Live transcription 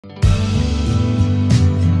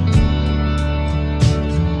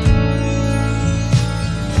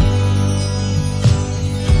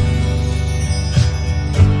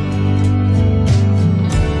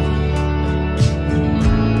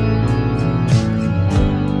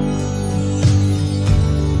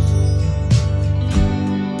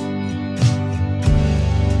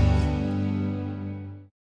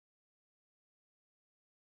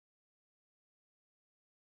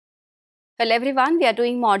Well everyone, we are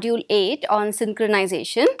doing module 8 on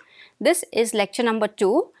synchronization. This is lecture number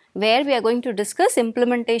 2 where we are going to discuss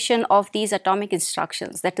implementation of these atomic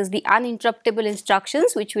instructions, that is the uninterruptible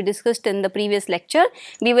instructions which we discussed in the previous lecture.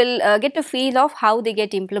 We will get a feel of how they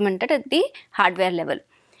get implemented at the hardware level.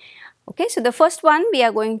 Okay, so the first one we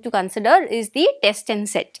are going to consider is the test and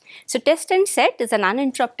set. So test and set is an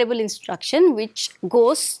uninterruptible instruction which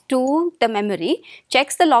goes to the memory,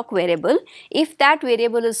 checks the lock variable. If that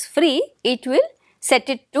variable is free, it will set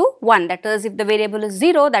it to 1, that is if the variable is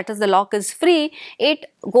 0, that is the lock is free,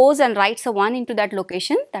 it goes and writes a 1 into that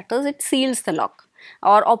location, that is it seals the lock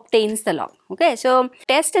or obtains the lock. Okay, so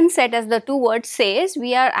test and set, as the two words says,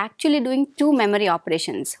 we are actually doing two memory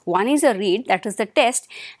operations. One is a read, that is the test,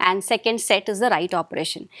 and second set is the write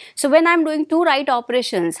operation. So when I am doing two write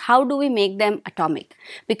operations, how do we make them atomic?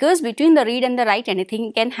 Because between the read and the write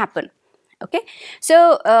anything can happen. Okay,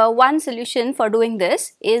 so one solution for doing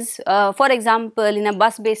this is, for example, in a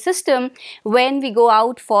bus based system, when we go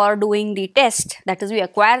out for doing the test, that is we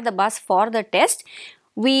acquire the bus for the test,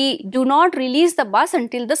 we do not release the bus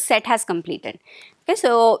until the set has completed. Okay,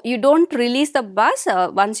 so you don't release the bus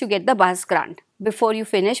once you get the bus grant before you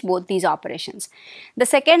finish both these operations. The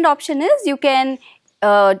second option is you can,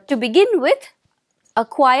 to begin with,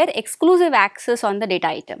 acquire exclusive access on the data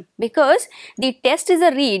item, because the test is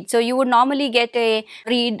a read, so you would normally get a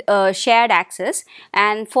read shared access,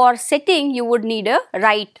 and for setting you would need a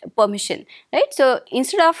write permission, right? So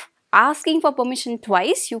instead of asking for permission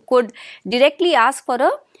twice, you could directly ask for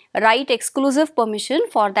a write exclusive permission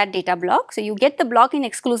for that data block. So you get the block in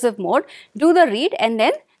exclusive mode, do the read and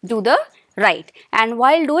then do the write. And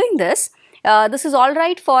while doing this, this is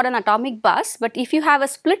alright for an atomic bus, but if you have a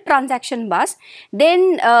split transaction bus,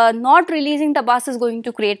 then not releasing the bus is going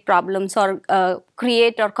to create problems or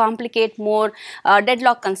create or complicate more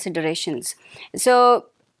deadlock considerations. So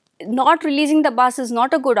not releasing the bus is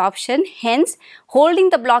not a good option, hence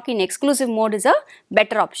holding the block in exclusive mode is a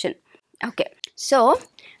better option. Okay, so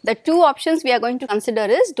the two options we are going to consider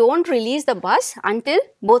is don't release the bus until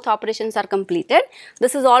both operations are completed.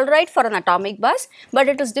 This is alright for an atomic bus, but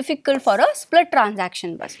it is difficult for a split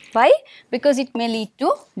transaction bus. Why? Because it may lead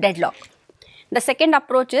to deadlock. The second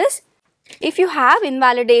approach is, if you have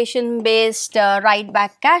invalidation based write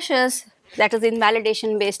back caches, that is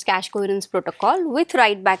invalidation based cache coherence protocol with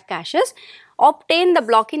write back caches, obtain the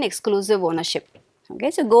block in exclusive ownership.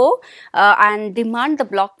 Okay, so go and demand the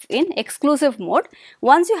block in exclusive mode.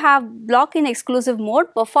 Once you have block in exclusive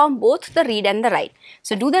mode, perform both the read and the write.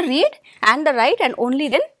 So do the read and the write and only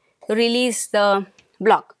then release the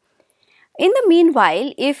block. In the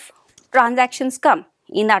meanwhile, if transactions come,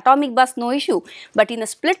 in the atomic bus no issue, but in a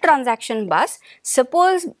split transaction bus,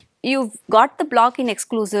 suppose you've got the block in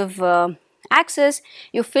exclusive access,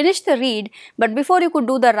 you finish the read, but before you could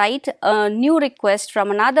do the write, a new request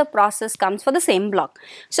from another process comes for the same block.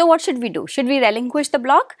 So what should we do? Should we relinquish the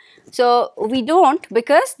block? So we don't,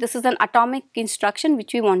 because this is an atomic instruction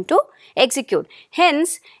which we want to execute.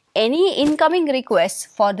 Hence, any incoming requests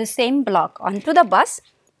for the same block onto the bus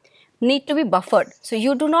need to be buffered. So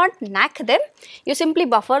you do not knack them, you simply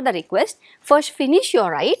buffer the request, first finish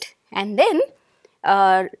your write and then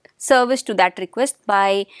service to that request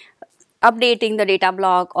by updating the data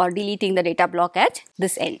block or deleting the data block at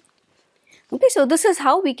this end. Okay, so this is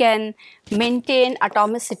how we can maintain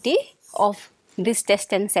atomicity of this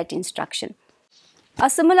test and set instruction. A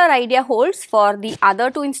similar idea holds for the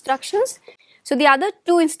other two instructions. So the other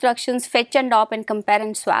two instructions, fetch and op and compare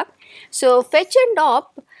and swap. So fetch and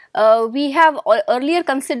op, we have earlier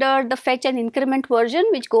considered the fetch and increment version,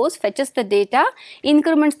 which goes fetches the data,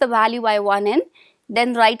 increments the value by 1n,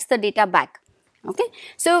 then writes the data back. Okay,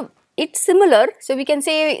 so it's similar. So we can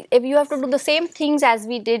say if you have to do the same things as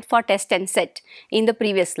we did for test and set in the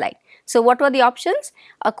previous slide. So what were the options?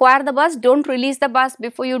 Acquire the bus, don't release the bus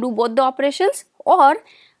before you do both the operations, or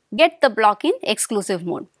get the block in exclusive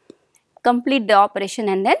mode, complete the operation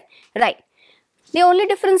and then write. The only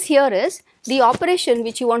difference here is the operation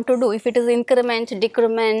which you want to do, if it is increment,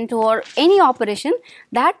 decrement or any operation,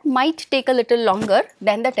 that might take a little longer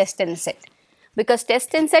than the test and set, because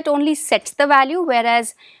test and set only sets the value,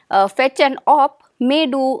 whereas fetch and op may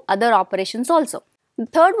do other operations also. The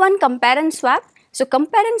third one, compare and swap. So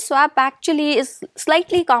compare and swap actually is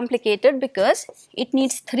slightly complicated because it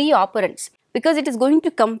needs 3 operands, because it is going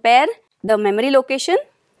to compare the memory location.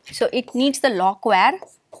 So it needs the lock var,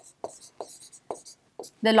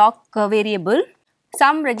 the lock variable,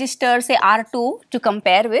 some register say R2 to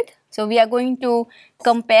compare with. So we are going to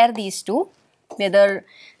compare these two, whether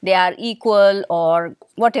they are equal or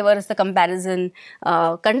whatever is the comparison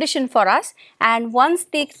condition for us, and once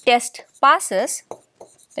the test passes,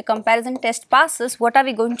 the comparison test passes, what are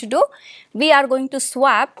we going to do? We are going to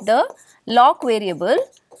swap the lock variable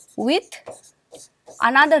with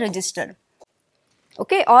another register,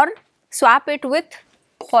 okay, or swap it with,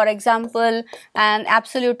 for example, an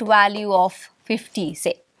absolute value of 50,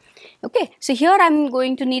 say. Okay, so here I am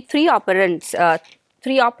going to need three operands.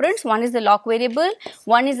 One is the lock variable,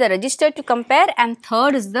 one is the register to compare, and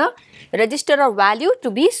third is the register or value to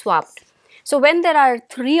be swapped. So when there are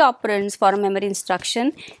three operands for a memory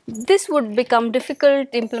instruction, this would become difficult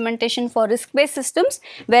implementation for RISC-based systems,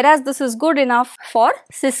 whereas this is good enough for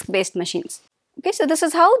CISC-based machines. Okay, so this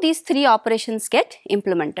is how these three operations get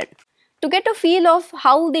implemented. To get a feel of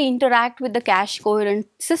how they interact with the cache coherent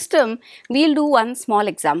system, we will do one small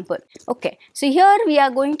example. Okay, so here we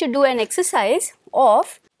are going to do an exercise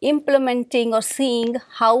of implementing or seeing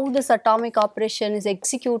how this atomic operation is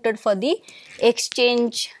executed for the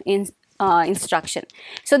exchange instruction.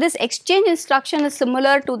 So this exchange instruction is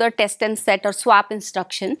similar to the test and set or swap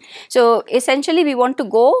instruction. So essentially we want to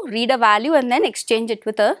go read a value and then exchange it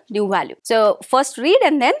with a new value. So first read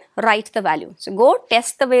and then write the value. So go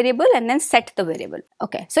test the variable and then set the variable.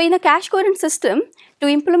 Okay, so in a cache coherent system, to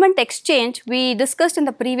implement exchange, we discussed in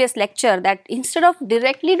the previous lecture that instead of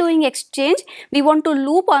directly doing exchange, we want to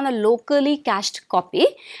loop on a locally cached copy,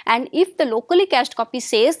 and if the locally cached copy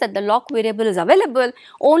says that the lock variable is available,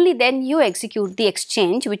 only then you execute the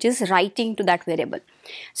exchange, which is writing to that variable.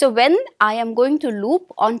 So when I am going to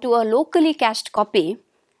loop onto a locally cached copy,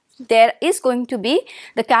 there is going to be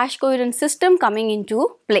the cache coherent system coming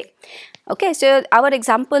into play. Okay, so our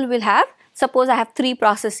example will have, suppose I have three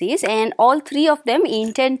processes and all three of them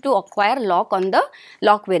intend to acquire lock on the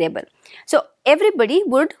lock variable. So everybody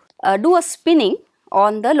would do a spinning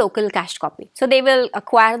on the local cached copy. So they will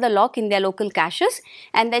acquire the lock in their local caches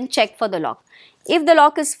and then check for the lock. If the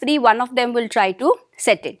lock is free, one of them will try to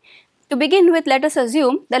set it. To begin with, let us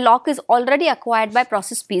assume the lock is already acquired by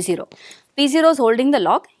process P0. P0 is holding the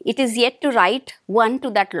lock. It is yet to write 1 to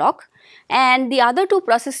that lock, and the other two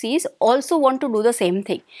processes also want to do the same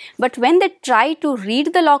thing. But when they try to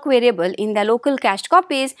read the lock variable in their local cached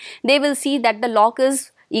copies, they will see that the lock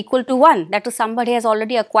is equal to 1, that is, somebody has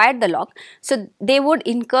already acquired the lock. So they would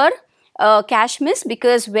incur a cache miss,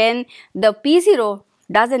 because when the P0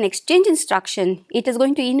 does an exchange instruction, it is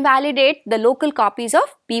going to invalidate the local copies of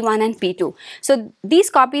P1 and P2. So these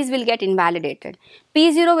copies will get invalidated.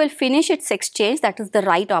 P0 will finish its exchange, that is the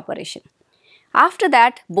write operation. After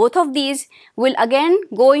that, both of these will again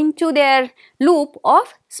go into their loop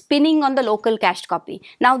of spinning on the local cached copy.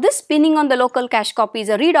 Now this spinning on the local cached copy is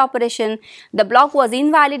a read operation. The block was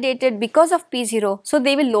invalidated because of P0, so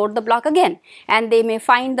they will load the block again, and they may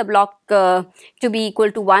find the block to be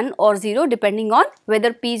equal to 1 or 0 depending on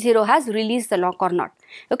whether P0 has released the lock or not.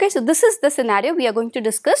 Okay, so this is the scenario we are going to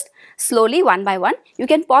discuss slowly one by one. You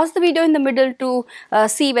can pause the video in the middle to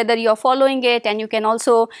see whether you are following it, and you can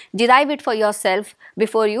also derive it for yourself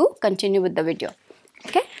before you continue with the video.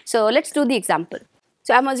 Okay, so let's do the example.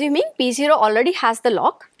 So I am assuming P0 already has the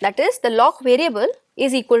lock, that is, the lock variable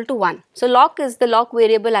is equal to 1. So lock is the lock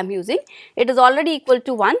variable I am using. It is already equal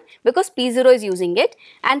to 1 because P0 is using it,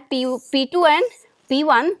 and P2 and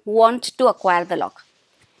P1 want to acquire the lock.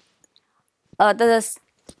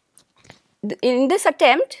 In this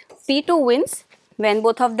attempt, P2 wins when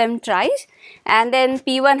both of them tries, and then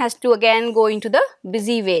P1 has to again go into the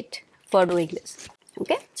busy wait for doing this.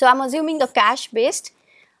 Okay, so I am assuming the cache based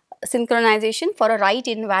synchronization for a write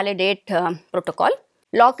invalidate protocol.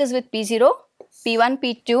 Lock is with P0, P1,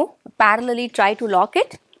 P2 parallelly try to lock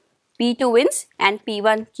it, P2 wins and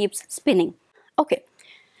P1 keeps spinning. Okay,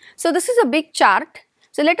 so this is a big chart.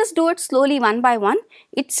 So let us do it slowly one by one.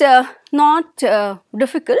 It's not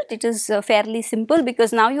difficult, it is fairly simple,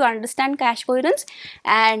 because now you understand cache coherence,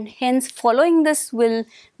 and hence following this will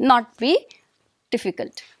not be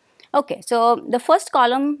difficult. Okay, so the first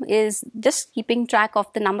column is just keeping track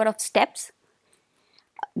of the number of steps.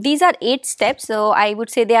 These are 8 steps, so I would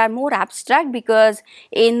say they are more abstract, because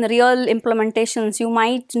in real implementations you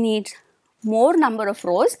might need more number of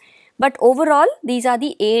rows. But overall, these are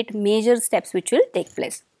the 8 major steps which will take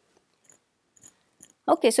place.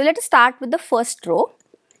 Okay, so let us start with the first row,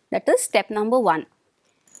 that is step number 1.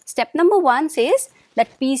 Step number 1 says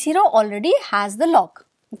that P0 already has the lock.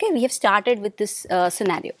 Okay, we have started with this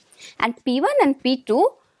scenario, and P1 and P2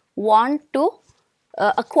 want to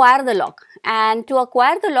acquire the lock. And to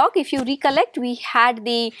acquire the lock, if you recollect, we had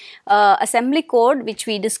the assembly code which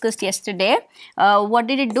we discussed yesterday. What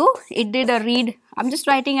did it do? It did a read. I am just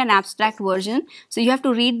writing an abstract version. So you have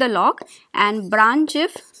to read the lock, and branch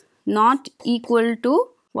if not equal to,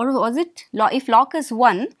 what was it? If lock is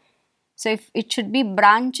 1, So if it should be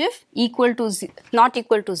branch if equal to not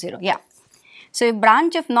equal to 0, yeah. So if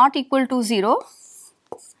branch if not equal to 0,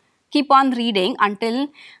 keep on reading until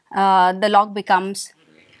the lock becomes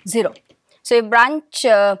 0. So if branch,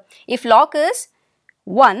 if lock is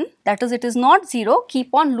 1, that is it is not 0,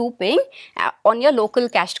 keep on looping on your local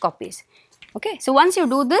cached copies. Okay, so once you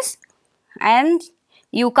do this and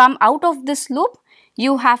you come out of this loop,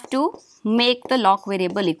 you have to make the lock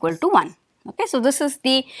variable equal to 1. Okay, so this is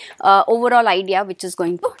the overall idea which is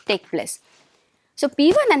going to take place. So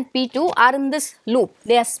P1 and P2 are in this loop,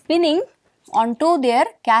 they are spinning onto their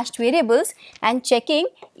cached variables and checking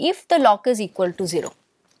if the lock is equal to 0.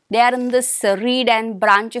 They are in this read and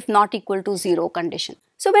branch if not equal to 0 condition.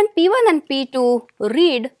 So when P1 and P2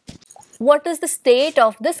 read, what is the state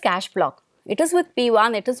of this cache block? It is with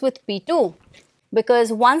P1, it is with P2,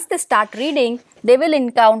 because once they start reading, they will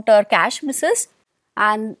encounter cache misses,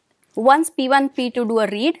 and once P1, P2 do a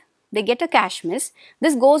read, they get a cache miss.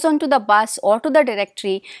 This goes on to the bus or to the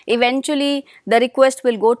directory. Eventually, the request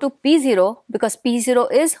will go to P0 because P0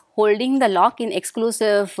 is holding the lock in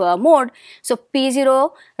exclusive mode. So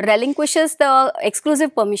P0 relinquishes the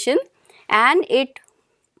exclusive permission and it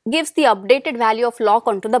gives the updated value of lock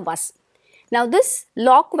onto the bus. Now this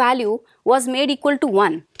lock value was made equal to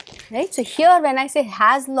 1, right? So here when I say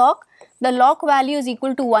has lock, the lock value is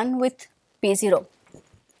equal to 1 with P0.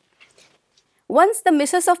 Once the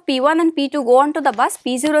misses of P1 and P2 go on to the bus,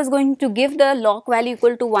 P0 is going to give the lock value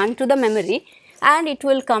equal to 1 to the memory and it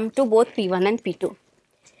will come to both P1 and P2.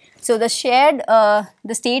 So the shared,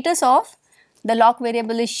 the status of the lock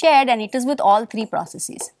variable is shared and it is with all three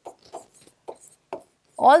processes.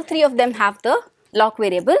 All three of them have the lock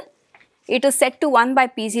variable. It is set to 1 by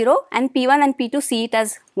P0 and P1 and P2 see it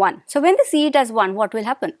as 1. So when they see it as 1, what will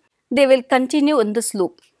happen? They will continue in this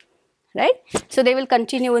loop. Right? So they will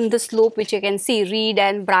continue in this loop which you can see read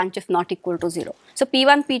and branch if not equal to 0. So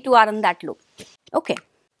P1, P2 are in that loop. Okay.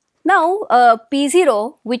 Now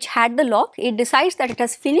P0 which had the lock, it decides that it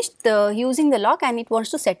has finished using the lock and it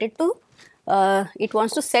wants to set it to,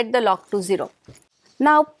 set the lock to 0.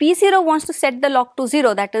 Now P0 wants to set the lock to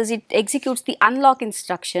 0, that is it executes the unlock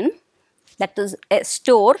instruction, that is a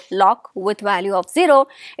store lock with value of 0.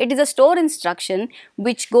 It is a store instruction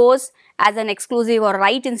which goes as an exclusive or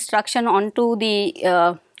write instruction onto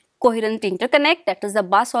the coherent interconnect, that is the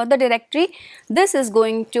bus or the directory. This is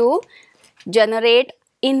going to generate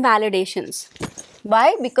invalidations.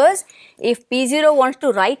 Why? Because if P0 wants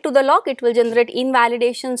to write to the lock, it will generate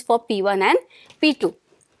invalidations for P1 and P2.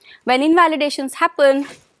 When invalidations happen,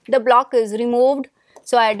 the block is removed.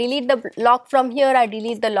 So I delete the lock from here, I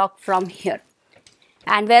delete the lock from here.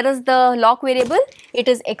 And where is the lock variable? It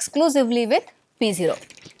is exclusively with P0.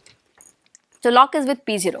 So lock is with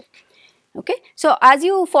P0. Okay. So as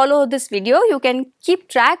you follow this video, you can keep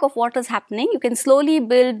track of what is happening. You can slowly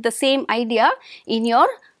build the same idea in your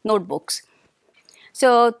notebooks.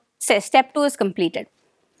 So step 2 is completed.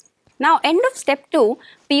 Now end of step 2,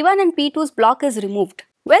 P1 and P2's block is removed.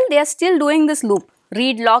 Well, they are still doing this loop,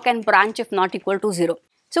 read lock and branch if not equal to 0.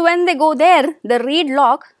 So when they go there, the read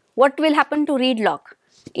lock, what will happen to read lock?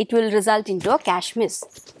 It will result into a cache miss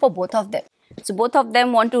for both of them. So both of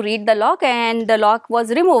them want to read the lock and the lock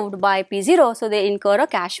was removed by P0, so they incur a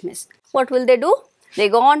cache miss. What will they do? They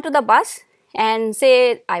go on to the bus and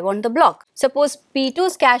say, I want the block. Suppose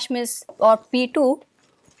P2's cache miss or P2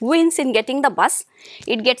 wins in getting the bus.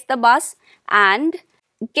 It gets the bus and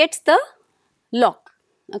gets the lock.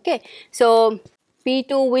 Okay. So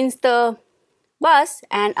P2 wins the bus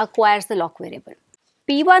and acquires the lock variable.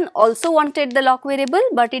 P1 also wanted the lock variable,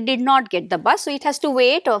 but it did not get the bus, so it has to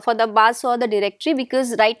wait for the bus or the directory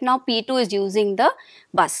because right now P2 is using the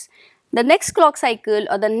bus. The next clock cycle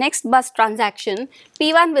or the next bus transaction,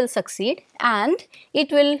 P1 will succeed and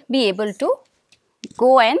it will be able to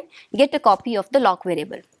go and get a copy of the lock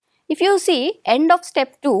variable. If you see end of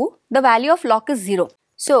step 2, the value of lock is 0.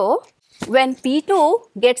 So when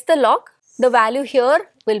P2 gets the lock, the value here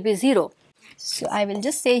will be 0. So I will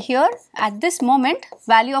just say here at this moment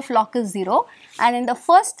value of lock is 0 and in the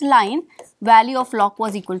first line value of lock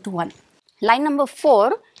was equal to 1. Line number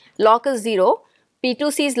 4 lock is 0,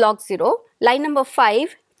 P2 sees lock 0. Line number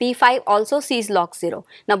 5 P5 also sees lock 0.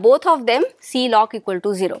 Now both of them see lock equal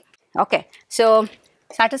to 0. Okay, so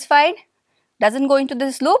satisfied, doesn't go into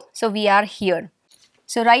this loop, so we are here.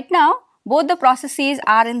 So right now both the processes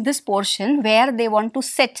are in this portion where they want to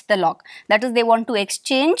set the lock, that is they want to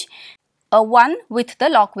exchange a 1 with the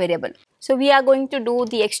lock variable. So we are going to do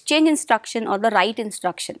the exchange instruction or the write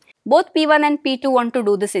instruction. Both P1 and P2 want to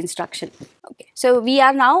do this instruction. Okay. So we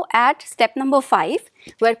are now at step number 5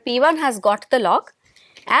 where P1 has got the lock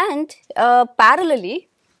and parallelly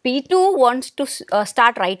P2 wants to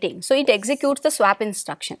start writing, so it executes the swap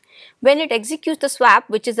instruction. When it executes the swap,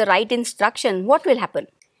 which is the write instruction, what will happen?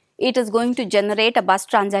 It is going to generate a bus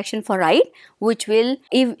transaction for write, which will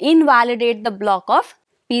invalidate the block of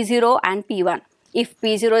P0 and P1. If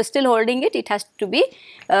P0 is still holding it, it has to be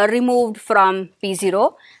removed from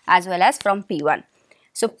P0 as well as from P1.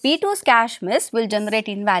 So P2's cache miss will generate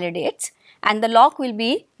invalidates, and the lock will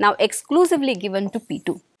be now exclusively given to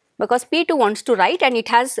P2, because P2 wants to write and it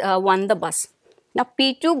has won the bus. Now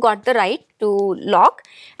P2 got the right to lock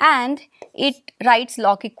and it writes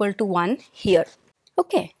lock equal to 1 here.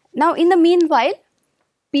 Okay. Now in the meanwhile,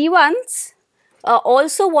 P1's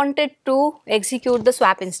also wanted to execute the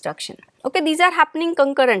swap instruction. Okay, these are happening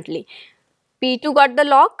concurrently. P2 got the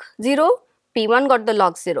lock 0, P1 got the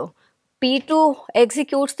lock 0. P2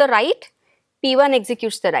 executes the write, P1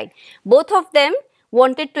 executes the write. Both of them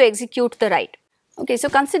wanted to execute the write. Okay, so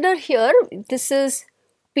consider here, this is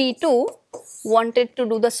P2 wanted to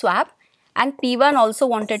do the swap and P1 also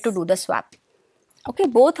wanted to do the swap. Okay,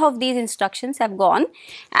 both of these instructions have gone,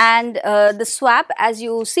 and the swap, as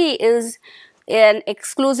you see, is an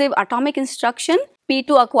exclusive atomic instruction.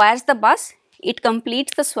 P2 acquires the bus, it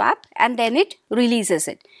completes the swap and then it releases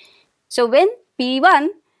it. So when P1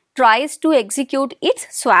 tries to execute its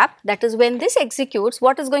swap, that is when this executes,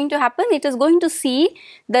 what is going to happen? It is going to see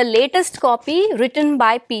the latest copy written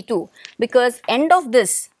by P2, because end of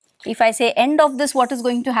this, if I say end of this, what is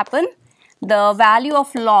going to happen? The value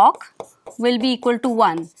of lock will be equal to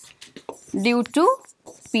 1 due to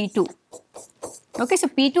P2. Okay, so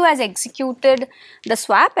P2 has executed the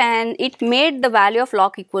swap and it made the value of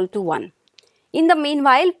lock equal to 1. In the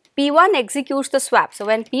meanwhile, P1 executes the swap. So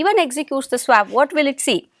when P1 executes the swap, what will it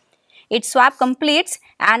see? Its swap completes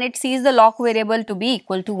and it sees the lock variable to be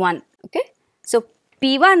equal to 1. Okay, so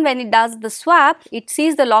P1, when it does the swap, it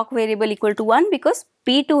sees the lock variable equal to 1 because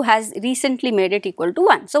P2 has recently made it equal to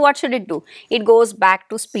 1. So what should it do? It goes back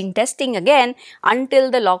to spin testing again until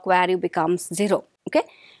the lock value becomes 0. Okay,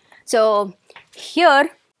 so here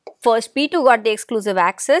first P2 got the exclusive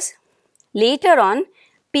access. Later on,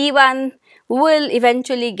 P1 will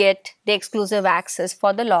eventually get the exclusive access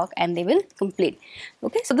for the lock and they will complete.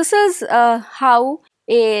 Okay, so this is how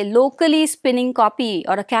a locally spinning copy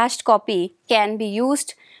or a cached copy can be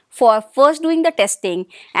used for first doing the testing,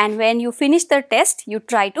 and when you finish the test, you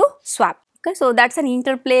try to swap. Okay, so that's an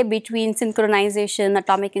interplay between synchronization,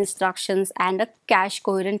 atomic instructions and a cache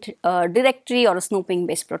coherent directory or a snooping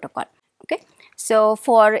based protocol. Okay, so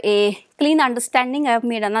for a clean understanding, I have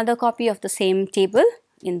made another copy of the same table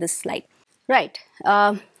in this slide. Right,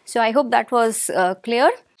 so I hope that was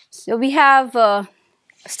clear. So we have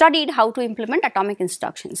studied how to implement atomic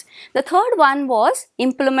instructions. The third one was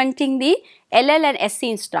implementing the LL and SC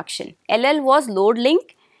instruction. LL was load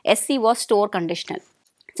link, SC was store conditional.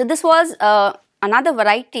 So this was another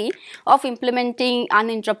variety of implementing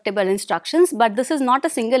uninterruptible instructions, but this is not a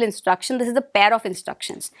single instruction, this is a pair of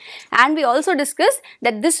instructions. And we also discussed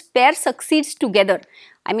that this pair succeeds together.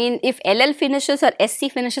 I mean, if LL finishes or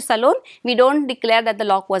SC finishes alone, we don't declare that the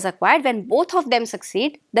lock was acquired. When both of them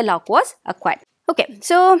succeed, the lock was acquired. Okay,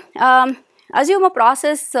 so assume a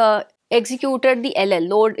process executed the LL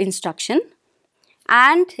load instruction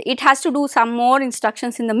and it has to do some more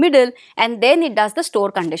instructions in the middle and then it does the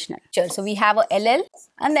store conditional. Sure, so we have a LL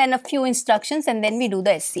and then a few instructions and then we do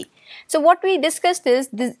the SC. So what we discussed is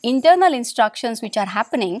these internal instructions which are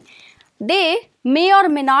happening, they may or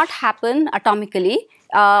may not happen atomically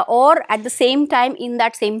or at the same time in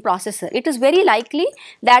that same processor. It is very likely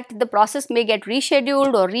that the process may get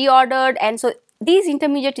rescheduled or reordered, and so these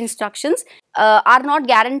intermediate instructions are not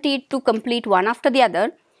guaranteed to complete one after the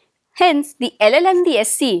other. Hence, the LL and the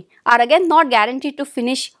SC are again not guaranteed to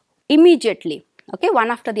finish immediately, okay, one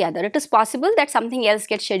after the other. It is possible that something else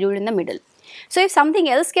gets scheduled in the middle. So if something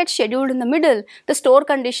else gets scheduled in the middle, the store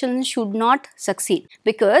condition should not succeed,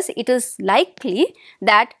 because it is likely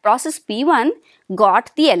that process P1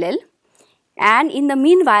 got the LL, and in the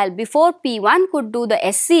meanwhile, before P1 could do the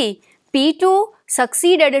SC, P2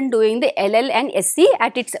 succeeded in doing the LL and SC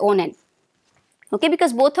at its own end, okay,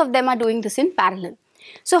 because both of them are doing this in parallel.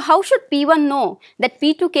 So how should P1 know that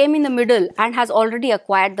P2 came in the middle and has already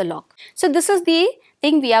acquired the lock? So this is the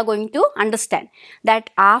thing we are going to understand, that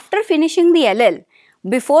after finishing the LL,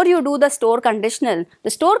 before you do the store conditional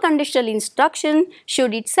instruction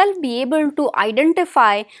should itself be able to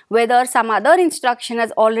identify whether some other instruction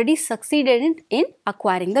has already succeeded in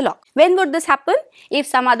acquiring the lock. When would this happen? If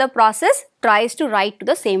some other process tries to write to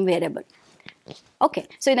the same variable. Okay,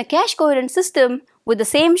 so in a cache coherent system with the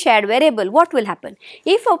same shared variable, what will happen?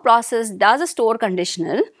 If a process does a store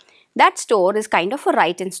conditional, That store is kind of a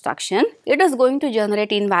write instruction. It is going to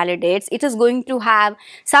generate invalidates. It is going to have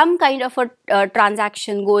some kind of a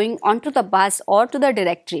transaction going onto the bus or to the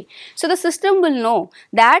directory. So the system will know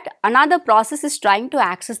that another process is trying to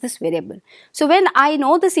access this variable. So when I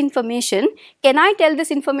know this information, can I tell this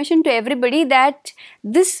information to everybody that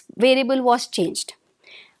this variable was changed?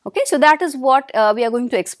 Okay, so that is what we are going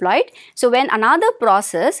to exploit. So when another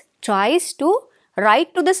process tries to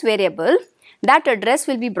write to this variable, that address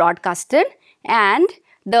will be broadcasted, and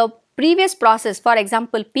the previous process, for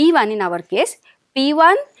example P1 in our case,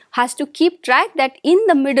 P1 has to keep track that in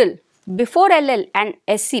the middle, before LL and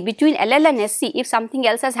SC, between LL and SC, if something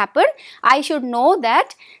else has happened, I should know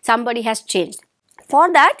that somebody has changed.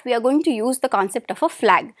 For that, we are going to use the concept of a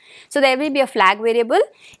flag. So there will be a flag variable.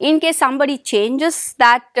 In case somebody changes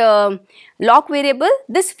that lock variable,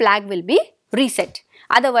 this flag will be reset.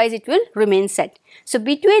 Otherwise, it will remain set. So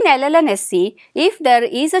between LL and SC, if there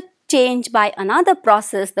is a change by another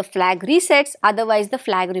process, the flag resets, otherwise the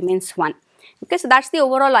flag remains 1. Okay, so that's the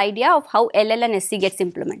overall idea of how LL and SC gets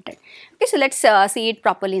implemented. Okay, so let's see it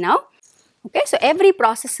properly now. Okay, so every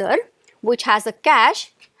processor which has a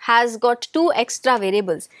cache has got two extra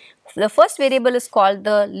variables. The first variable is called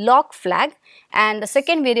the lock flag and the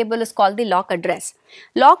second variable is called the lock address.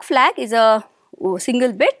 Lock flag is a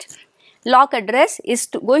single bit. Lock address is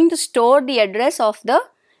going to store the address of the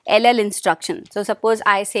LL instruction. So suppose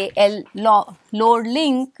I say load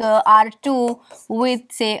link R2 with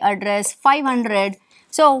say address 500.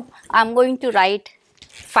 So I am going to write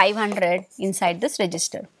 500 inside this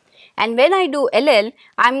register. And when I do LL,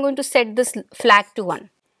 I am going to set this flag to 1.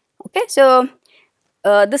 Okay, so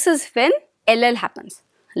this is when LL happens.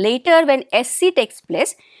 Later when SC takes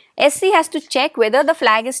place, SC has to check whether the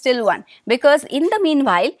flag is still 1, because in the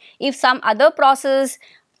meanwhile, if some other process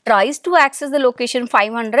tries to access the location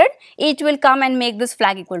 500, it will come and make this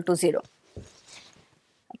flag equal to 0.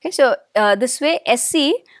 Okay, so this way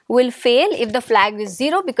SC will fail if the flag is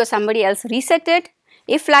 0 because somebody else reset it.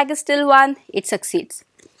 If flag is still 1, it succeeds.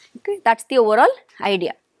 Okay, that's the overall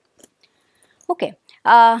idea. Okay,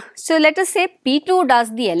 so let us say P2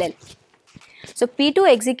 does the LL. So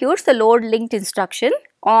P2 executes the load linked instruction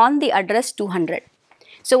on the address 200.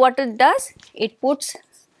 So what it does? It puts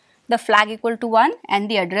the flag equal to 1 and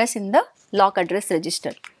the address in the lock address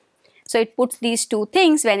register. So it puts these two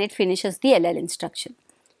things when it finishes the LL instruction.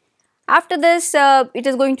 After this, it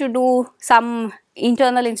is going to do some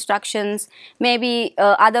internal instructions, maybe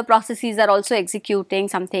other processes are also executing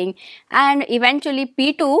something, and eventually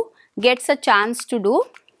P2 gets a chance to do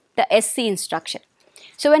the SC instruction.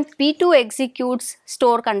 So when P2 executes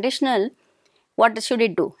store conditional, what should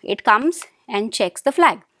it do? It comes and checks the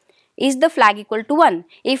flag. Is the flag equal to 1?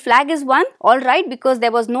 If flag is 1, alright, because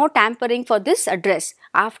there was no tampering for this address.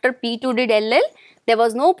 After P2 did LL, there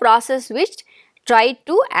was no process which tried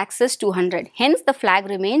to access 200. Hence the flag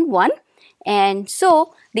remained 1, and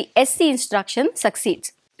so the SC instruction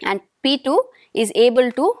succeeds and P2 is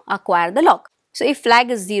able to acquire the lock. So if flag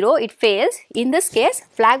is 0, it fails. In this case,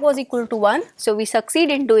 flag was equal to 1, so we succeed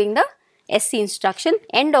in doing the SC instruction.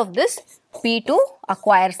 End of this, P2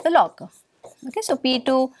 acquires the lock. Okay, so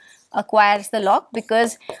P2 acquires the lock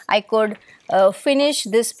because I could finish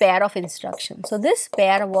this pair of instructions. So this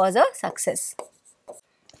pair was a success.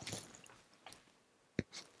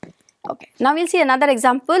 Okay, now we'll see another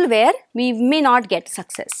example where we may not get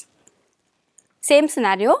success. Same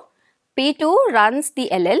scenario, P2 runs the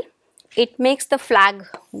LL. It makes the flag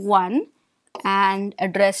 1 and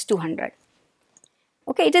address 200.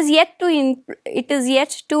 Okay, it is yet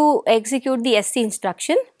to execute the SC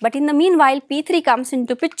instruction, but in the meanwhile P3 comes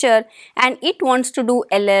into picture and it wants to do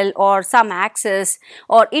LL or some access,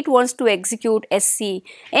 or it wants to execute SC,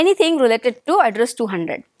 anything related to address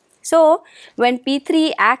 200. So when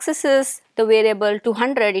P3 accesses the variable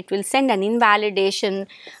 200, it will send an invalidation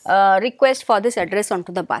request for this address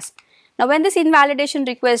onto the bus. Now when this invalidation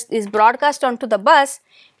request is broadcast onto the bus,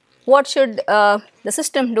 what should the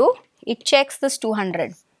system do? It checks this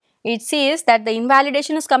 200. It says that the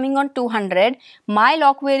invalidation is coming on 200, my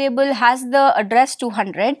lock variable has the address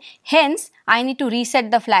 200, hence I need to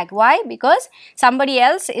reset the flag. Why? Because somebody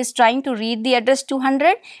else is trying to read the address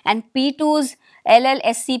 200 and P2's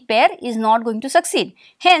LLSC pair is not going to succeed.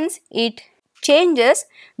 Hence, it changes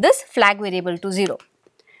this flag variable to 0.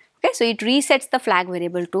 Okay, so it resets the flag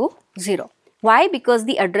variable to 0. Why? Because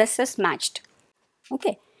the address is matched.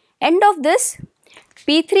 Okay, end of this,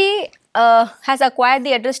 P3 has acquired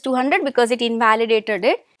the address 200 because it invalidated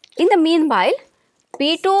it. In the meanwhile,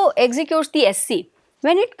 P2 executes the SC.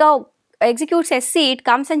 When it executes SC, it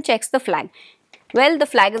comes and checks the flag. Well, the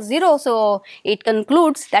flag is 0, so it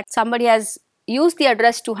concludes that somebody has use the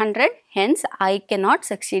address 200, hence I cannot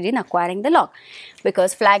succeed in acquiring the lock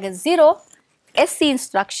because flag is 0, SC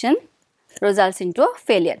instruction results into a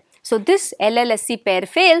failure. So this LLSC pair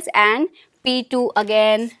fails and P2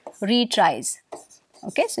 again retries.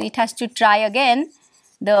 Okay, so it has to try again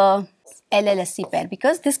the LLSC pair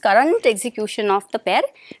because this current execution of the pair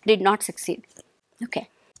did not succeed. Okay,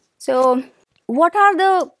 so what are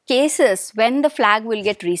the cases when the flag will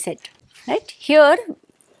get reset? Right, here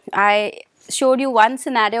I showed you one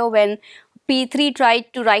scenario when P3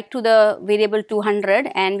 tried to write to the variable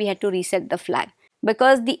 200 and we had to reset the flag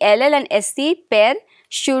because the LL and SC pair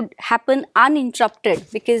should happen uninterrupted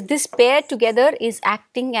because this pair together is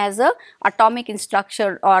acting as a atomic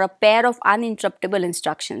instruction or a pair of uninterruptible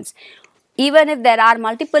instructions. Even if there are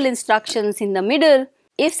multiple instructions in the middle,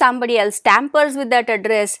 if somebody else tampers with that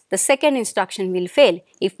address, the second instruction will fail.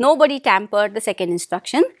 If nobody tampered, the second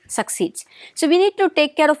instruction succeeds. So we need to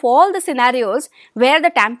take care of all the scenarios where the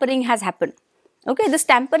tampering has happened. Okay, this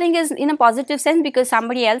tampering is in a positive sense because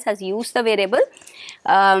somebody else has used the variable.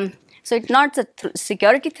 So it's not a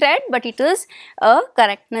security threat, but it is a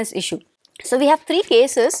correctness issue. So we have three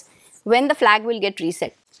cases when the flag will get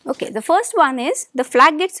reset. Okay, the first one is the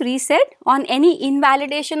flag gets reset on any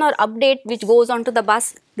invalidation or update which goes onto the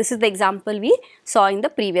bus. This is the example we saw in the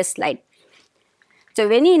previous slide. So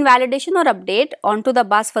any invalidation or update onto the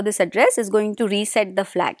bus for this address is going to reset the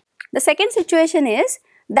flag. The second situation is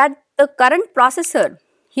that the current processor,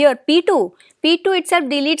 here P2 itself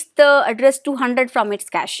deletes the address 200 from its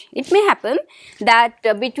cache. It may happen that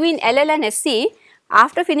between LL and SC,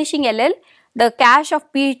 after finishing LL, the cache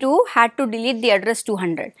of P2 had to delete the address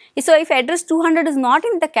 200. So if address 200 is not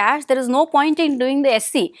in the cache, there is no point in doing the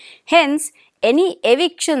SC. Hence, any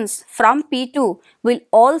evictions from P2 will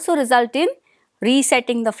also result in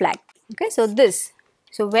resetting the flag. Okay,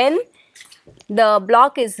 so when the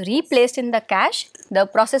block is replaced in the cache, the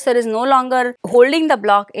processor is no longer holding the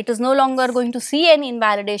block, it is no longer going to see any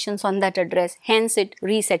invalidations on that address, hence it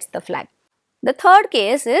resets the flag. The third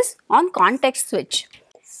case is on context switch.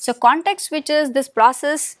 So context switch is this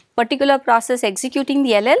process, particular process executing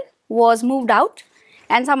the LL was moved out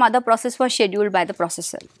and some other process was scheduled by the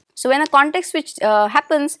processor. So when a context switch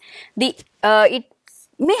happens, it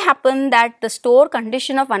may happen that the store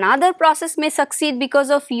condition of another process may succeed because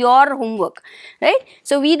of your homework, right?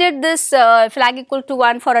 So we did this flag equal to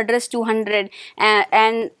 1 for address 200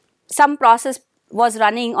 and some process was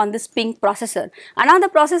running on this pink processor. Another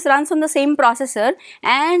process runs on the same processor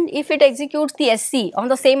and if it executes the SC on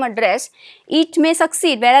the same address, it may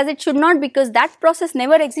succeed whereas it should not because that process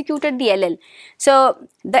never executed the LL. So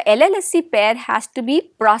the LLSC pair has to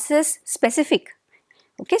be process specific.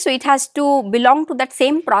 Okay, so it has to belong to that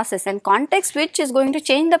same process and context switch is going to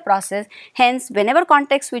change the process. Hence, whenever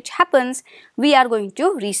context switch happens, we are going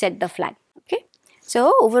to reset the flag. Okay,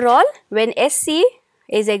 so overall, when SC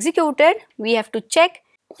is executed, we have to check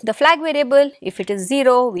the flag variable. If it is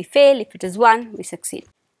 0, we fail. If it is 1, we succeed.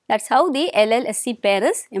 That's how the LLSC pair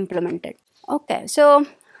is implemented. Okay, so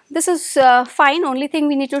this is fine. Only thing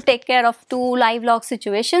we need to take care of two live lock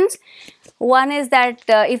situations. One is that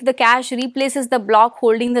if the cache replaces the block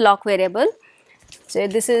holding the lock variable. So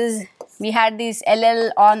this is, we had this LL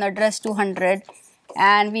on address 200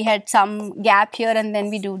 and we had some gap here and then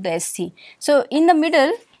we do the SC. So in the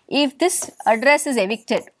middle, if this address is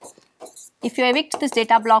evicted, if you evict this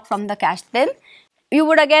data block from the cache, then you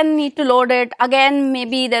would again need to load it. Again,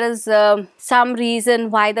 maybe there is some reason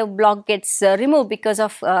why the block gets removed because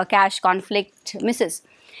of cache conflict misses.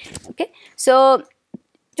 Okay, so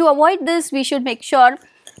to avoid this, we should make sure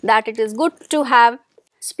that it is good to have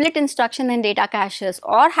split instruction in data caches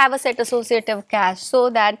or have a set associative cache so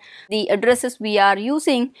that the addresses we are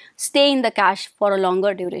using stay in the cache for a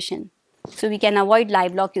longer duration. So we can avoid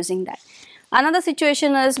live lock using that. Another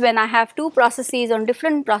situation is when I have two processes on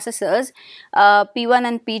different processors, P1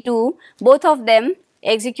 and P2, both of them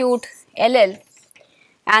execute LL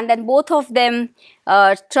and then both of them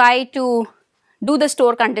try to do the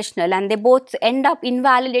store conditional and they both end up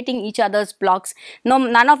invalidating each other's blocks.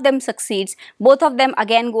 None of them succeeds. Both of them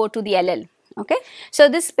again go to the LL. Okay, so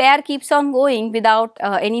this pair keeps on going without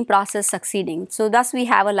any process succeeding. So thus we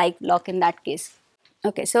have a live lock in that case.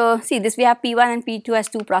 Okay, so see this, we have P1 and P2 as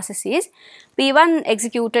two processes. P1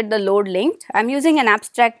 executed the load linked. I am using an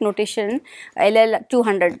abstract notation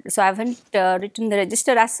LL200. So I haven't written the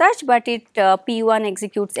register as such, but it P1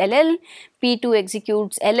 executes LL, P2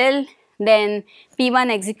 executes LL, then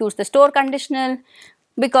P1 executes the store conditional.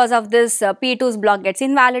 Because of this, P2's block gets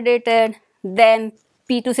invalidated. Then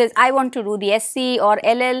P2 says, I want to do the SC or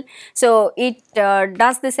LL. So it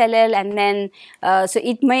does this LL and then so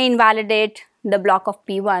it may invalidate the block of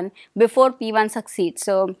P1 before P1 succeeds.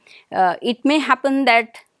 So it may happen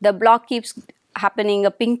that the block keeps happening,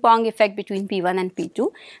 a ping pong effect between P1 and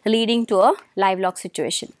P2, leading to a live lock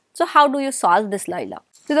situation. So how do you solve this live lock?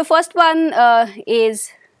 So the first one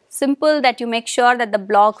is simple, that you make sure that the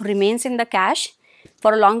block remains in the cache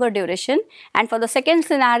for a longer duration, and for the second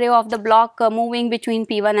scenario of the block moving between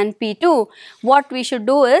P1 and P2, what we should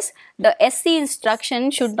do is the SC instruction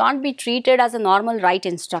should not be treated as a normal write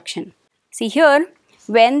instruction. See here,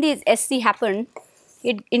 when this SC happened,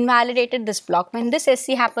 it invalidated this block. When this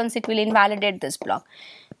SC happens, it will invalidate this block.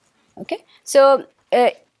 Okay, so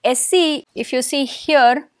SC, if you see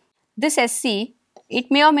here, this SC, it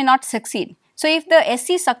may or may not succeed. So if the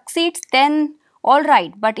SC succeeds, then all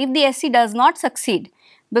right, but if the SC does not succeed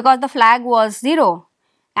because the flag was 0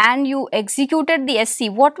 and you executed the SC,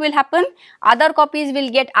 what will happen? Other copies will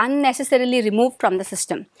get unnecessarily removed from the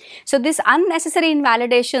system. So this unnecessary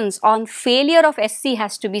invalidations on failure of SC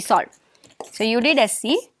has to be solved. So you did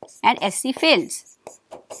SC and SC fails,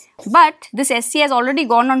 but this SC has already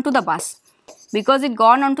gone onto the bus. Because it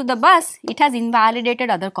gone onto the bus, it has invalidated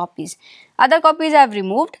other copies. Other copies have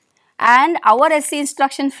removed, and our SC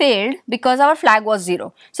instruction failed because our flag was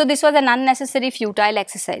 0. So this was an unnecessary futile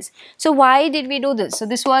exercise. So why did we do this? So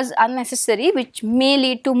this was unnecessary, which may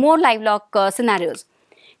lead to more live lock scenarios.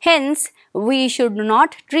 Hence, we should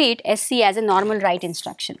not treat SC as a normal write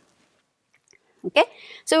instruction. Okay,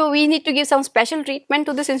 so we need to give some special treatment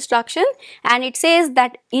to this instruction, and it says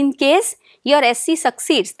that in case your SC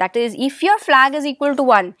succeeds, that is if your flag is equal to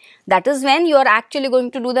 1, that is when you are actually going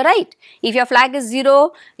to do the write. If your flag is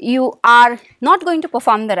 0, you are not going to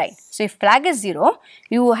perform the write. So if flag is 0,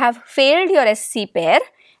 you have failed your SC pair,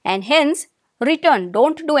 and hence return,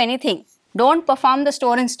 don't do anything, don't perform the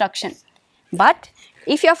store instruction. But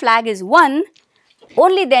if your flag is 1,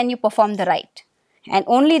 only then you perform the write, and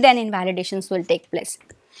only then invalidations will take place.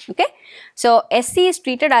 Okay, so SC is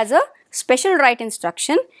treated as a special write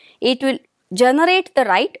instruction. It will generate the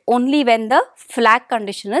write only when the flag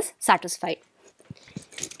condition is satisfied.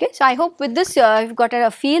 Okay, so I hope with this you've got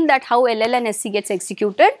a feel that how LL and SC gets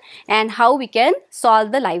executed and how we can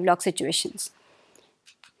solve the live lock situations.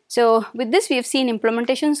 So with this we have seen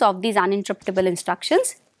implementations of these uninterruptible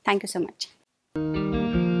instructions. Thank you so much.